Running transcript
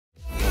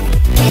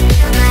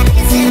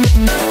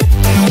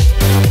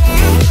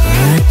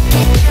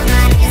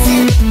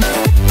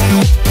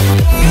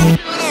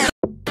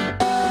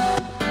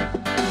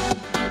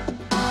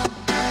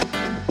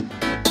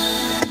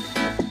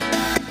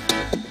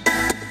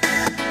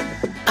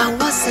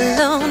was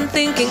alone,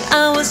 thinking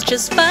I was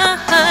just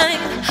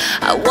fine.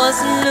 I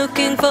wasn't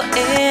looking for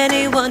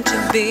anyone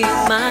to be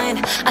mine.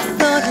 I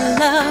thought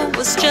love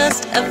was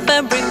just a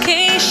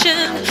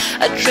fabrication,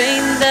 a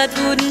train that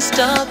wouldn't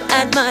stop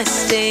at my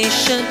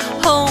station.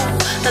 Home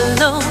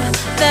alone,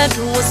 that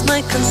was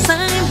my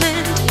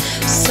consignment.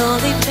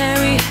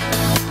 Solitary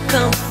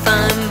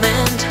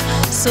confinement.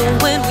 So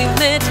when we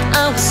met,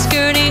 I was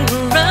skirting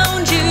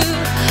around you.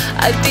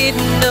 I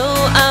didn't know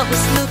I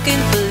was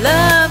looking for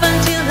love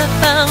until I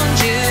found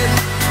you.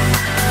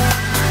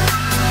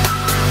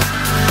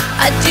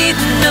 I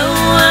didn't know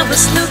I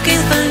was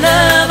looking for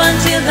love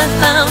until I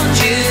found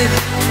you.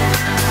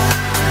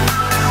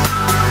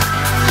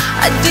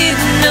 I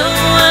didn't know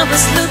I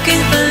was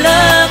looking for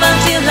love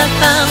until I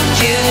found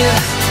you.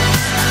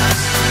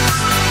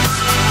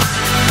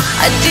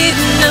 I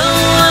didn't know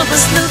I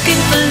was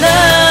looking for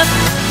love.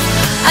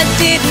 I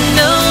didn't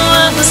know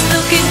I was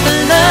looking for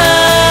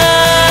love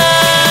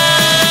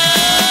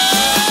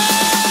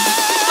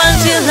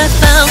until I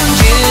found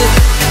you.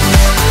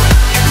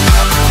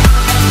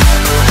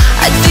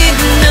 I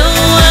didn't know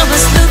I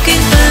was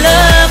looking for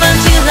love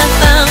until I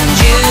found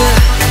you.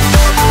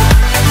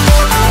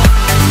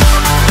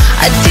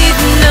 I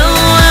didn't know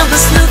I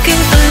was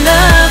looking for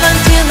love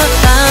until I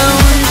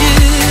found you.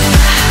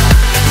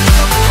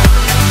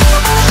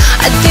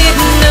 I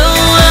didn't know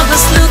I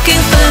was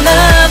looking for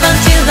love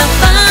until I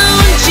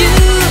found you,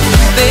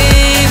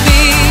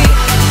 baby.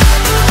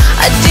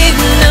 I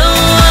didn't know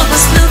I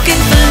was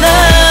looking for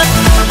love.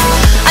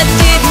 I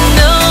didn't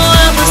know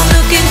I was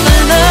looking for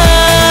love.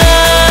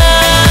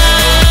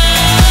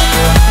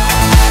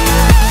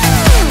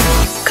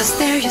 'Cause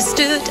there you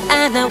stood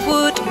and I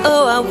would,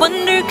 oh I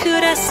wonder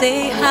could I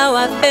say how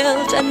I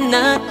felt and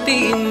not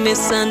be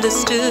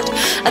misunderstood.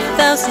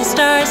 1,000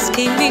 stars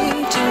came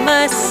into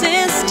my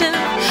system.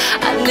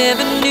 I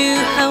never knew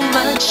how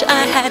much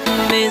I had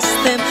missed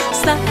them.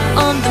 Stuck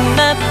on the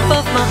map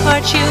of my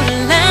heart you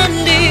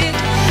landed.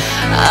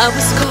 I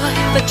was coy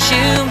but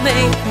you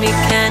made me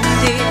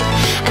candid.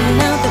 And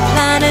now the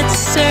planets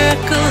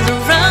circle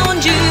around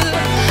you.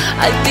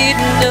 I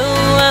didn't know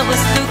I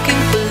was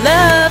looking for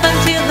love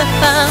until I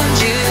found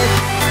you.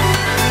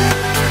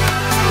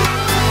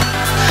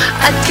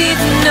 I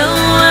didn't know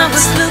I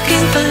was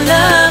looking for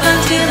love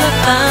until I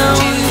found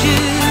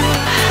you.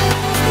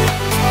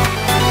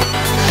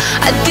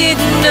 I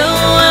didn't know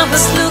I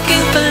was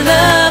looking for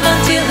love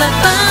until I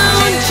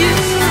found you,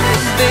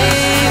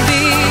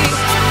 baby.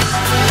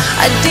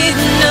 I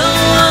didn't know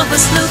I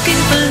was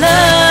looking for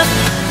love.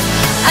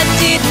 I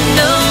didn't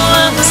know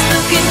I was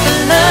looking for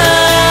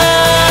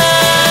love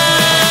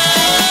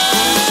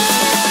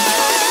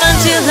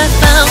until I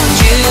found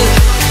you.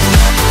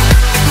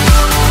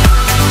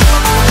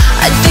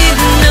 I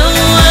didn't know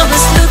I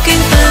was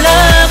looking for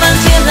love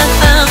until I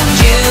found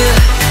you.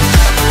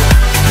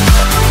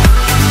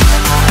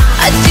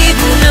 I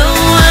didn't know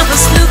I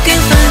was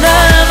looking for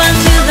love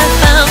until I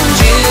found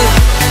you.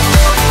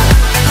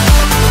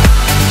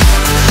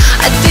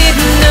 I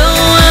didn't know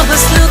I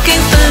was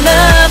looking for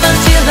love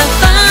until I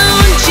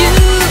found you,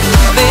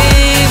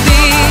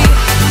 baby.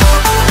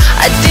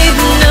 I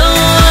didn't know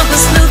I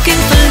was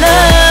looking for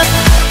love.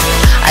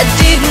 I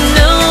didn't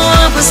know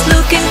I was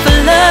looking for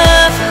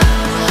love.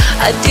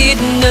 I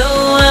didn't know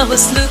I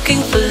was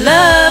looking for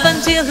love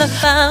until I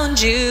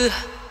found you.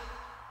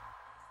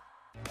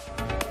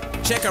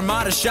 Check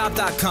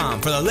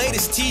armadashop.com for the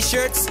latest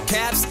t-shirts,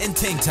 caps, and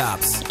tank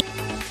tops.